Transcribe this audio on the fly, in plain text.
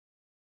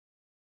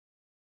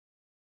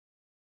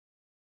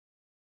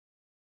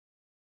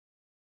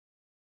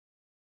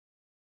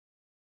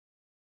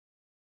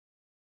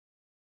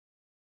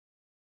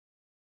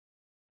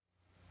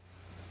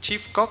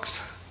Chief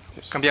Cox.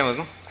 Cambiamos,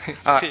 ¿no?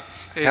 Sí,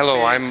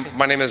 Hello,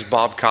 my name is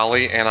Bob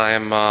Colley, and I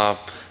am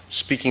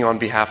speaking on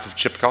behalf of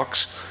Chip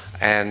Cox,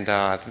 and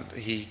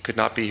he could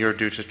not be here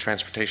due to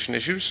transportation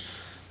issues,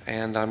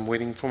 and I'm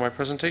waiting for my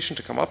presentation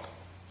to come up.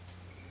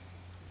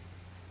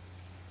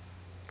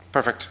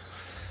 Perfect.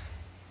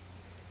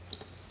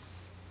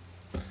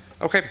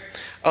 Okay,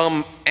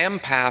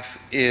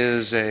 AMPATH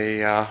is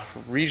a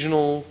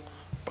regional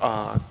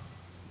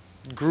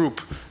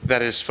group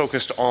that is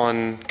focused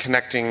on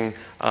connecting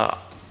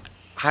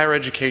higher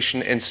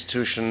education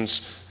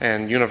institutions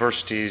and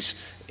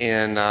universities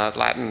in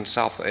Latin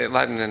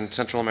and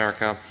Central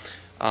America.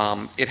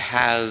 It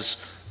has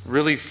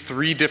really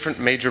 3 different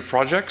major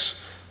projects.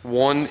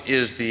 One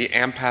is the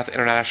AMPATH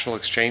International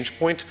Exchange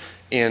Point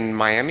in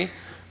Miami,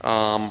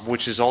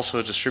 which is also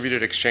a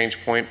distributed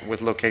exchange point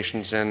with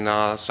locations in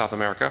South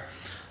America.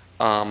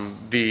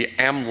 The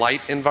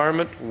AmLite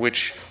environment,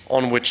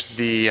 on which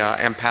the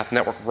AMPATH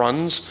network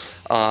runs,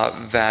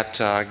 that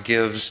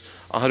gives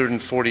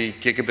 140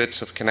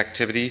 gigabits of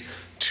connectivity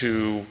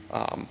to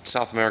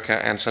South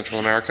America and Central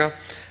America.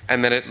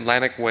 And then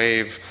Atlantic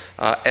Wave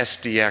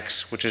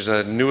SDX, which is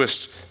a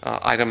newest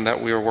item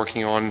that we are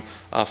working on,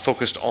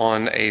 focused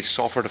on a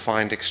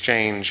software-defined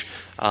exchange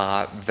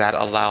that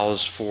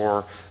allows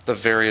for the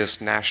various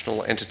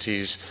national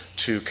entities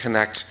to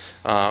connect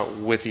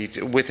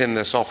within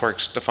the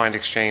software-defined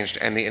exchange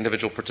and the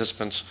individual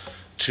participants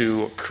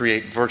to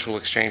create virtual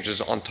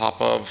exchanges on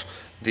top of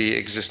the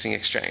existing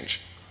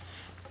exchange.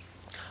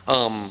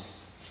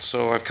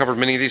 So I've covered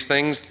many of these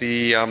things.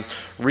 The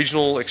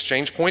regional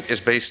exchange point is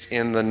based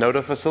in the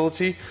NODA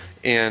facility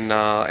in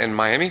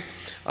Miami,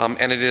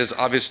 and it is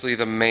obviously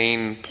the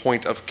main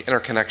point of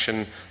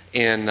interconnection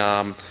in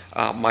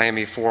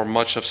Miami for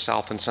much of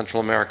South and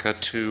Central America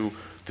to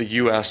the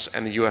U.S.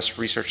 and the U.S.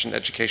 research and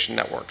education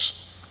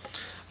networks.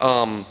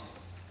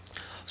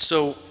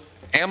 So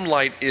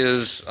AmLite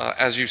is,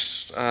 as you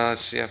see,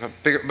 I have a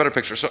better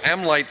picture. So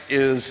AmLite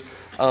is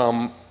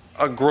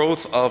a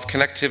growth of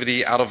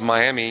connectivity out of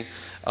Miami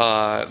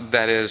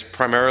that is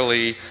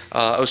primarily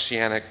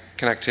oceanic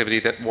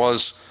connectivity that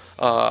was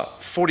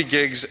 40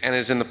 gigs and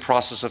is in the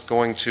process of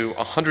going to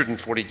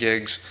 140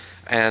 gigs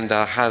and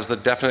has the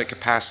definite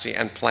capacity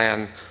and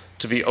plan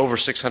to be over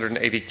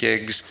 680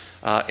 gigs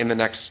in the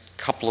next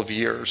couple of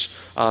years,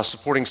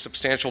 supporting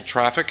substantial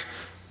traffic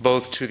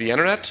both to the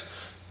internet,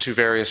 to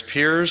various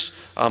peers,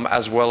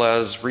 as well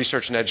as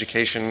research and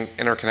education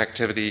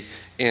interconnectivity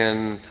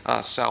in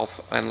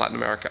South and Latin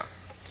America.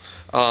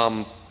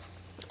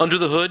 Under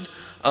the hood,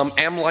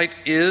 AmLite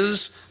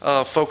is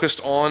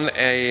focused on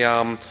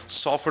a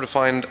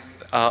software-defined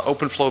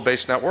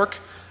OpenFlow-based network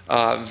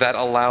that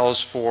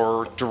allows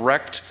for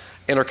direct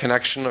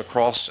interconnection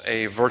across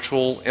a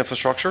virtual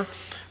infrastructure.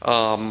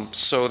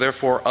 So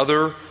therefore,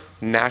 other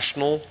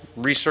national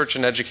research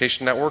and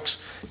education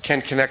networks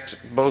can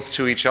connect both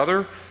to each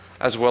other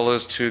as well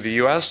as to the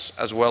US,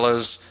 as well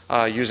as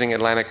using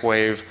Atlantic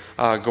Wave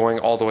going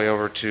all the way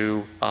over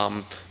to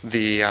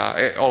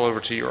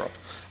Europe.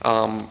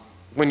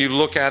 When you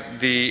look at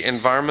the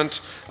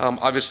environment,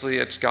 obviously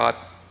it's got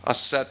a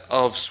set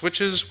of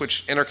switches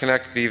which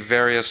interconnect the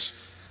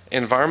various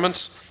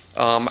environments,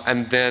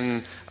 and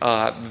then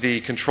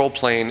the control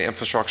plane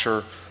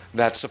infrastructure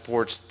that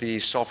supports the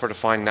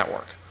software-defined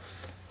network.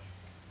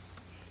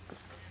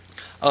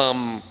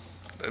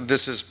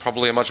 This is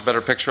probably a much better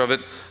picture of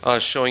it,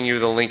 showing you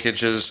the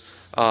linkages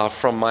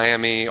from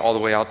Miami all the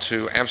way out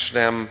to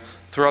Amsterdam,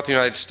 throughout the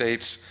United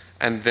States,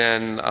 and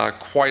then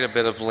quite a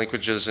bit of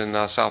linkages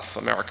in South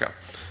America.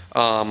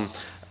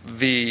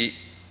 The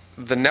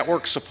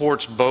network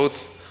supports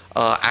both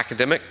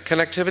academic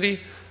connectivity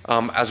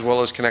as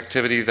well as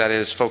connectivity that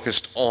is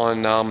focused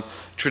on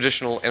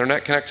traditional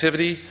internet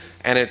connectivity,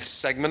 and it's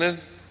segmented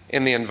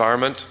in the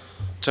environment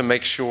to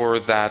make sure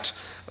that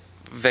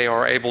they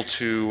are able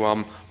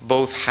to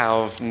both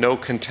have no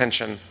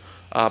contention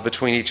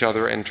between each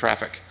other in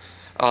traffic.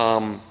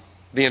 The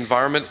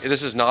environment,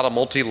 this is not a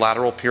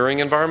multilateral peering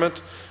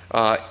environment.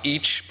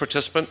 Each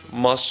participant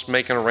must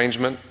make an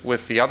arrangement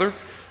with the other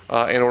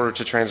in order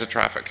to transit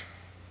traffic,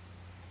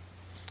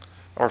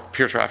 or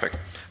peer traffic.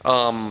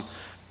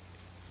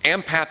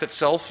 AMPATH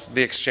itself,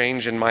 the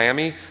exchange in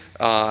Miami,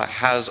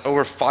 has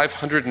over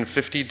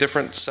 550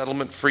 different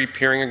settlement-free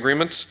peering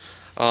agreements,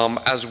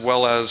 as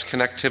well as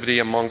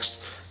connectivity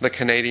amongst the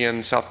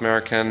Canadian, South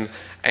American,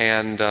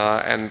 and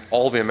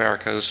all the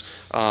Americas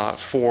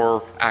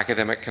for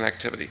academic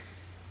connectivity.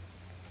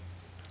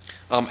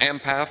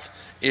 AMPATH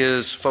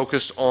is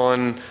focused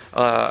on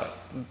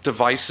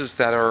devices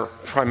that are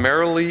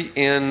primarily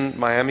in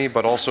Miami,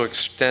 but also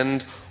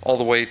extend all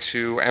the way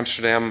to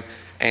Amsterdam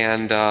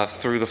and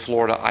through the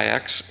Florida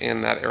IX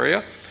in that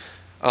area.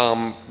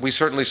 We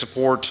certainly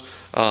support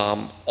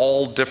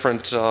all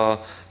different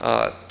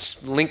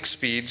link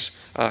speeds,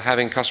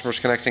 having customers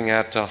connecting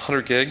at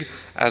 100 gig,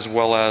 as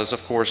well as,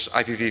 of course,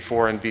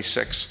 IPv4 and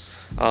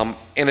v6.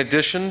 In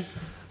addition,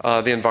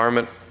 the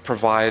environment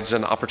provides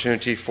an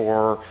opportunity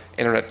for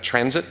internet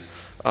transit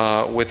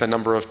with a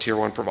number of Tier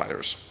 1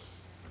 providers.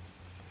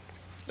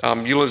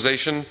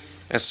 Utilization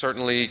has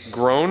certainly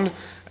grown,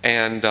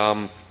 and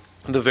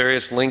the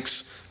various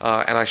links,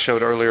 and I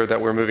showed earlier that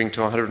we're moving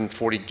to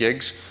 140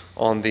 gigs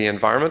on the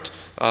environment.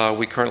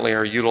 We currently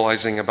are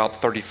utilizing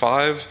about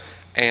 35,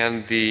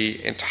 and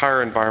the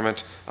entire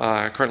environment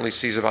currently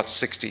sees about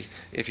 60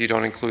 if you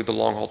don't include the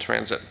long-haul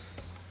transit.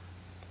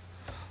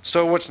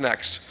 So what's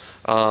next?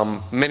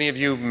 Many of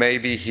you may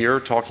be here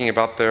talking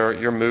about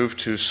your move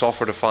to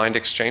software-defined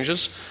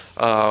exchanges,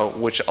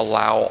 which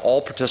allow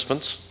all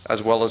participants,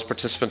 as well as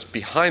participants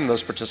behind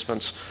those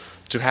participants,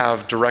 to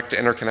have direct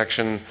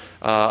interconnection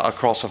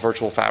across a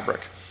virtual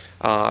fabric.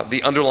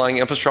 The underlying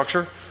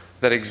infrastructure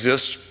that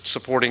exists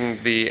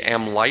supporting the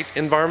AM-Lite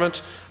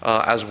environment,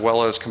 as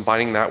well as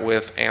combining that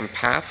with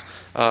AMPATH,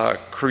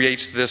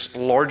 creates this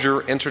larger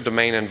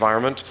interdomain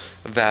environment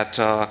that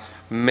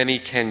many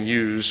can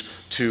use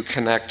to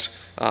connect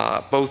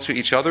both to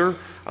each other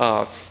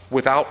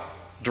without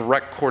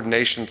direct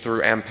coordination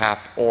through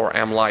AMPATH or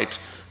AM-Lite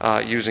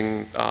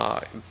using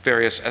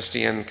various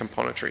SDN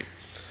componentry.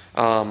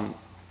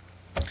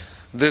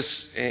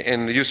 This,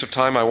 in the use of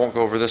time, I won't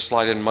go over this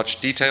slide in much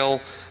detail.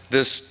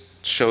 This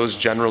shows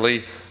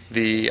generally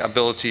the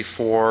ability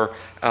for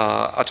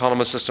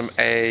Autonomous System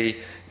A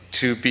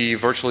to be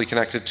virtually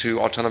connected to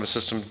Autonomous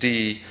System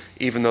D,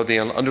 even though the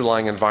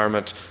underlying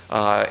environment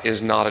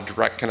is not a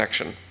direct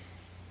connection.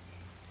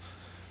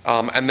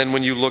 And then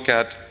when you look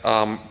at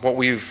what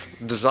we've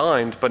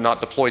designed but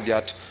not deployed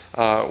yet,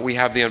 we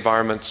have the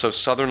environment, so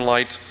Southern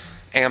Light,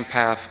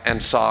 AMPATH,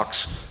 and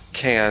SOX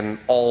can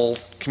all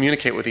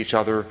communicate with each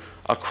other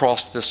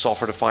across this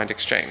software-defined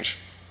exchange,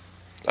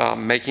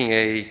 making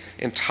an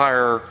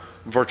entire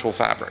virtual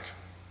fabric.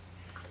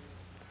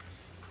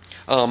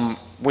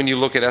 When you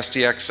look at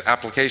SDX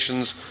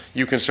applications,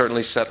 you can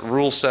certainly set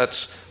rule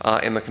sets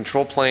in the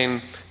control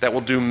plane that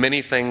will do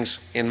many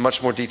things in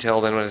much more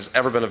detail than has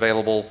ever been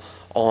available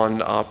on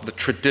the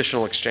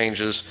traditional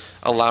exchanges,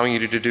 allowing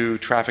you to do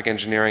traffic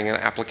engineering and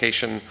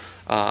application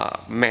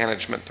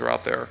management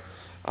throughout there.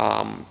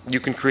 You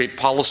can create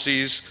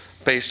policies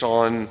based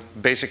on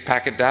basic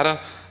packet data,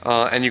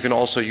 and you can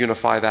also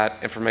unify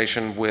that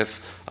information with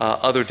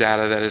other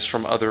data that is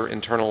from other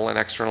internal and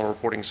external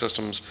reporting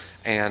systems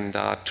and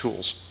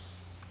tools.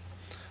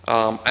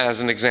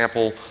 As an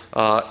example,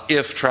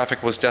 if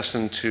traffic was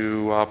destined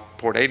to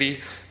port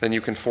 80, then you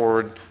can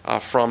forward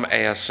from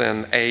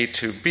ASN A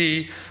to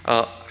B.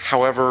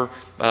 However,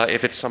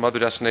 if it's some other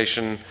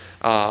destination,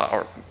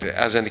 or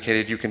as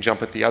indicated, you can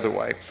jump it the other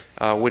way,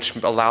 which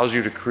allows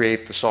you to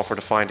create the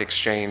software-defined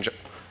exchange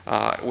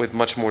with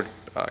much more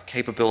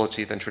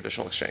capability than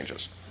traditional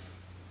exchanges.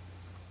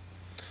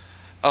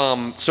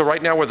 So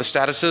right now where the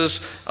status is,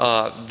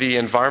 the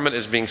environment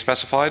is being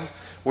specified.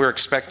 We're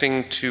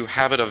expecting to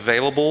have it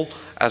available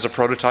as a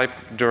prototype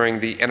during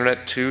the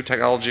Internet 2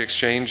 Technology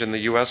Exchange in the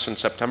US in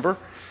September,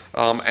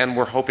 and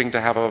we're hoping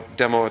to have a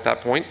demo at that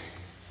point.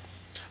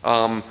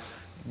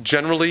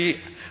 Generally,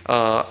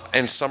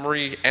 in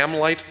summary,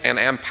 AMLite and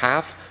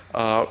AMPATH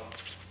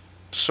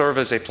serve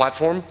as a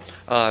platform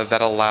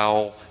that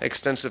allow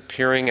extensive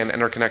peering and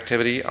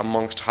interconnectivity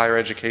amongst higher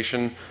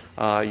education,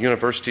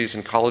 universities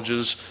and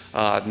colleges,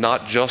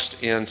 not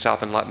just in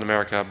South and Latin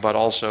America, but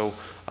also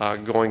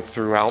going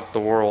throughout the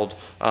world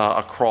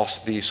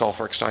across the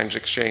software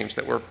exchange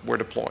that we're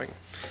deploying.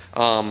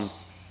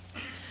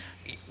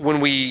 When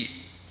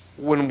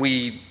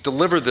we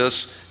deliver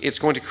this, it's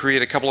going to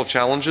create a couple of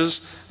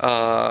challenges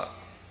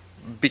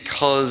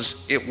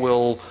because it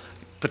will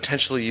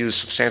potentially use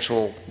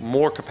substantial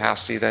more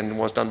capacity than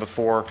was done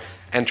before,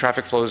 and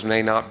traffic flows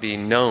may not be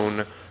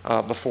known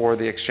before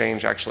the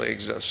exchange actually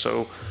exists.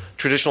 So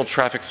traditional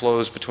traffic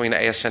flows between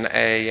ASN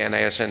A and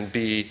ASN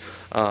B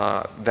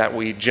that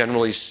we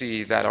generally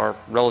see that are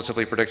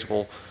relatively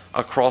predictable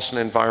across an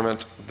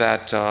environment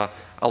that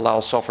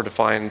allows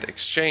software-defined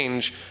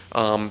exchange,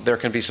 there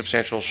can be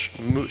substantial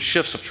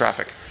shifts of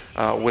traffic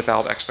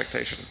without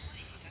expectation.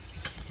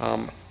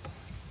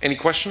 Any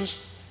questions?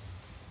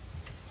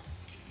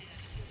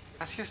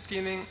 Gracias.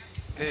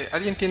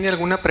 ¿Alguien tiene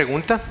alguna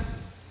pregunta?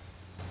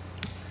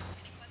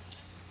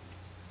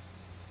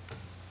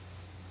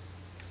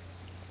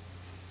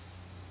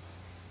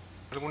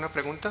 ¿Alguna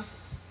pregunta?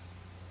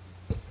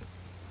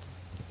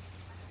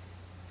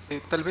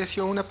 Tal vez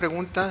yo una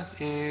pregunta,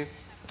 te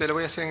la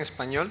voy a hacer en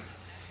español.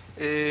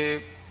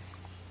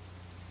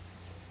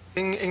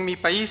 En mi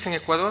país, en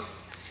Ecuador,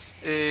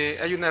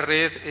 hay una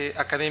red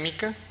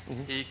académica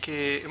y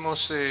que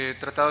hemos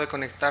tratado de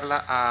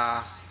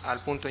conectarla al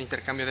punto de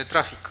intercambio de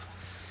tráfico.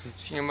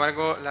 Sin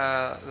embargo,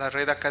 la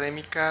red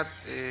académica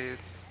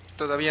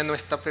todavía no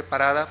está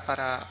preparada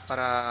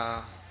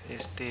para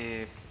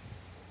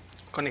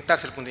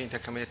conectarse al punto de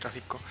intercambio de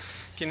tráfico.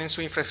 Tienen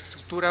su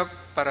infraestructura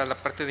para la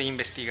parte de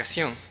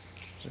investigación.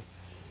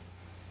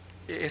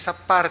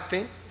 Esa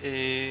parte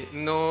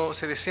no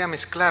se desea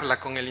mezclarla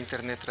con el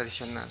Internet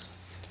tradicional.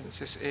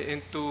 Entonces,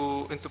 en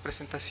tu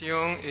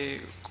presentación,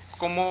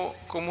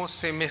 ¿cómo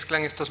se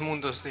mezclan estos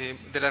mundos de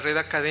la red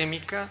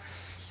académica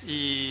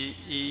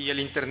y el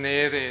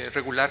Internet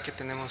regular que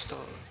tenemos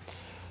todo?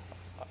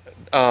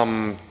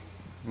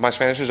 My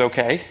Spanish is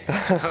okay,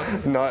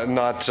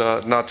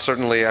 not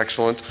certainly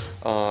excellent.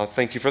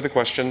 Thank you for the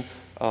question.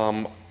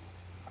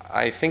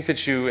 I think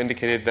that you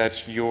indicated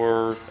that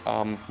your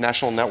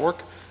national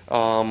network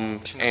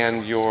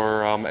and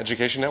your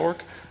education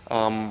network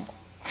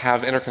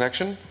have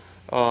interconnection,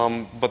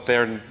 but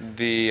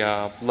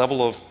the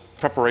level of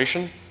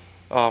preparation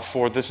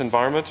for this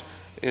environment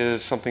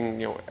is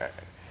something,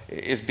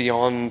 is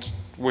beyond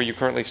where you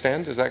currently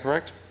stand. Is that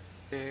correct?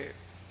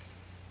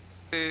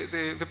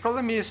 The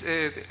problem is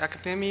the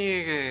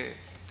academic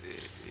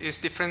is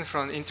different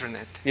from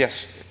internet.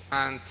 Yes.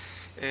 And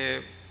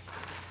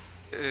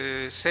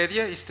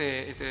CEDIA is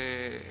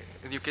the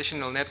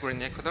educational network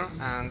in Ecuador,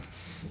 and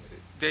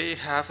they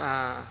have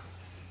a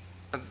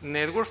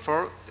network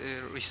for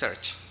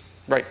research.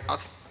 Right.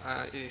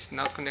 It's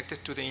not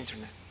connected to the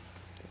internet.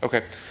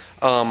 Okay.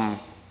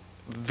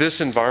 This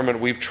environment,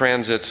 we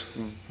transit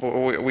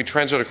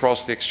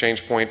across the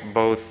exchange point,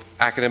 both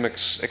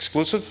academics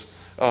exclusive,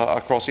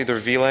 across either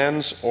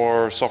VLANs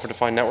or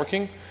software-defined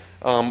networking,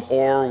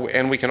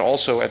 and we can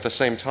also at the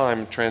same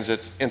time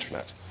transit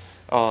internet.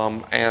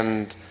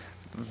 And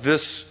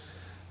this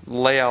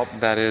layout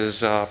that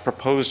is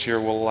proposed here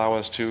will allow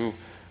us to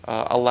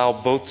allow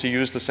both to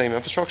use the same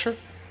infrastructure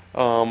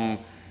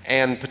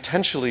and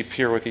potentially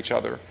peer with each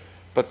other.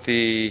 But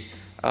the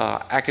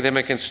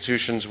academic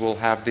institutions will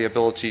have the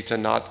ability to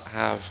not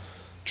have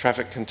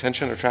traffic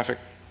contention or traffic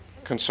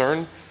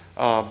concern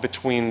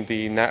between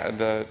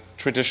the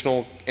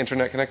traditional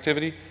internet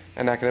connectivity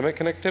and academic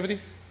connectivity.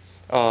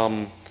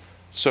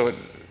 So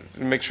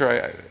make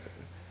sure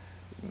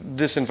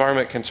this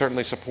environment can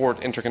certainly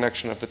support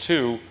interconnection of the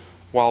two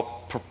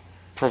while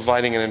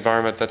providing an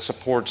environment that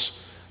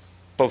supports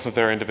both of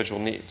their individual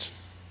needs.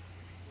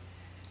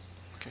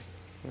 Okay.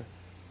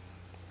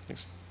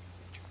 Thanks.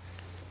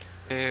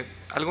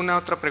 ¿Alguna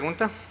otra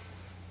pregunta?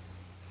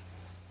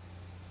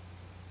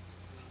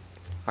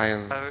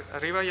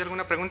 ¿Arriba hay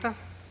alguna pregunta?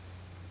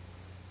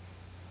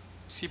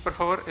 Sí, por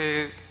favor,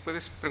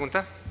 puedes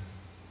preguntar.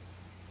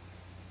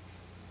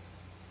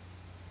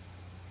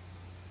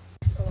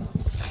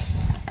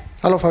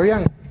 Aló,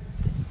 Fabián.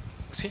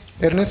 Sí.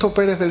 Ernesto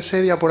Pérez del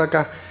CEDIA por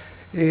acá.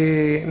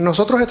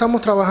 Nosotros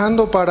estamos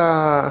trabajando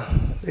para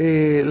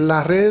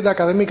la red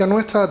académica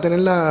nuestra,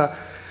 tenerla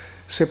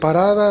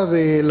separada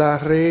de la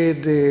red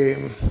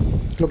de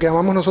lo que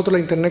llamamos nosotros la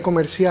internet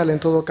comercial en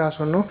todo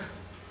caso, ¿no?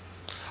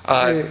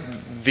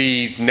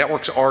 The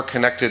networks are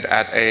connected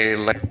at a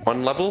layer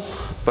 1 level,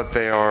 but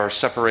they are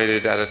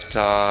separated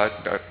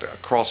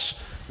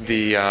across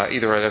the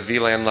either at a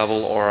VLAN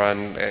level or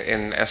in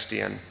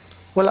SDN.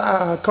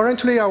 Well,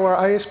 currently our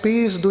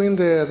ISP is doing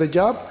the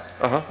job,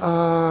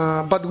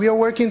 but we are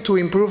working to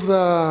improve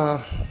the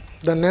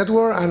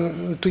network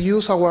and to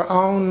use our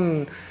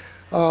own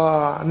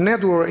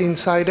network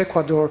inside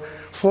Ecuador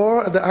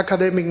for the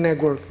academic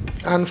network.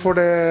 And for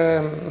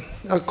the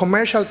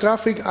commercial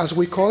traffic, as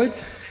we call it,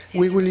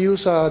 we will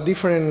use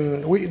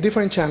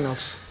different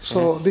channels.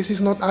 So this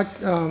is not,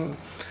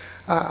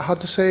 how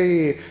to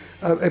say,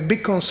 a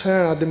big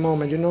concern at the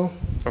moment, you know.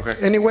 Okay.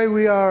 Anyway,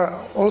 we are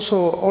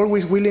also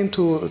always willing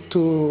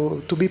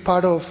to be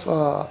part of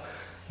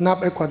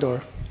NAP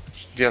Ecuador.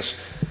 Yes,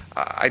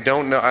 I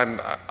don't know.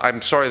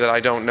 I'm sorry that I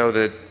don't know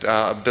the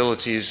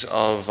abilities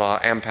of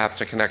AMPATH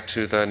to connect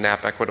to the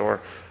NAP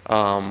Ecuador,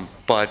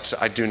 but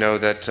I do know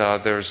that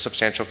there's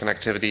substantial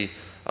connectivity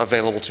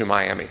available to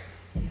Miami.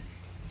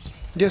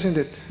 Yes,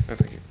 indeed.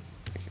 Thank you.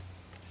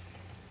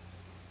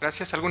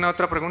 Gracias. ¿Alguna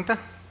otra pregunta?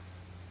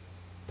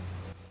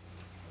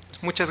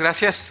 Muchas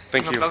gracias.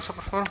 Thank Un you. aplauso,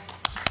 por favor.